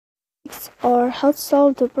fix or how to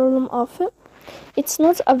solve the problem of it's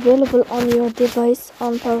not available on your device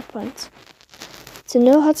on PowerPoint. To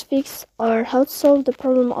know how to fix or how to solve the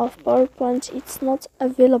problem of PowerPoint, it's not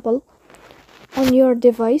available on your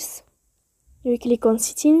device. You click on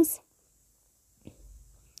settings.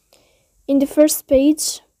 In the first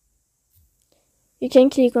page, you can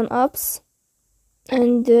click on apps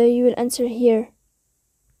and you will enter here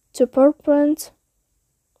to PowerPoint.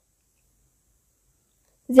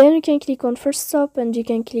 Then you can click on first stop and you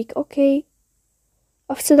can click OK.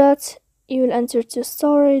 After that, you will enter to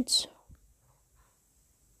storage.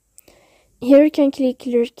 Here you can click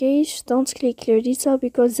clear cache. Don't click clear data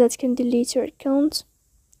because that can delete your account.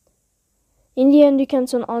 In the end, you can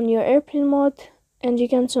turn on your airplane mode and you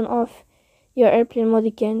can turn off your airplane mode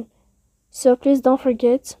again. So please don't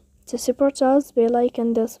forget to support us by like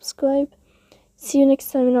and subscribe. See you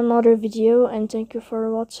next time in another video, and thank you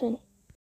for watching.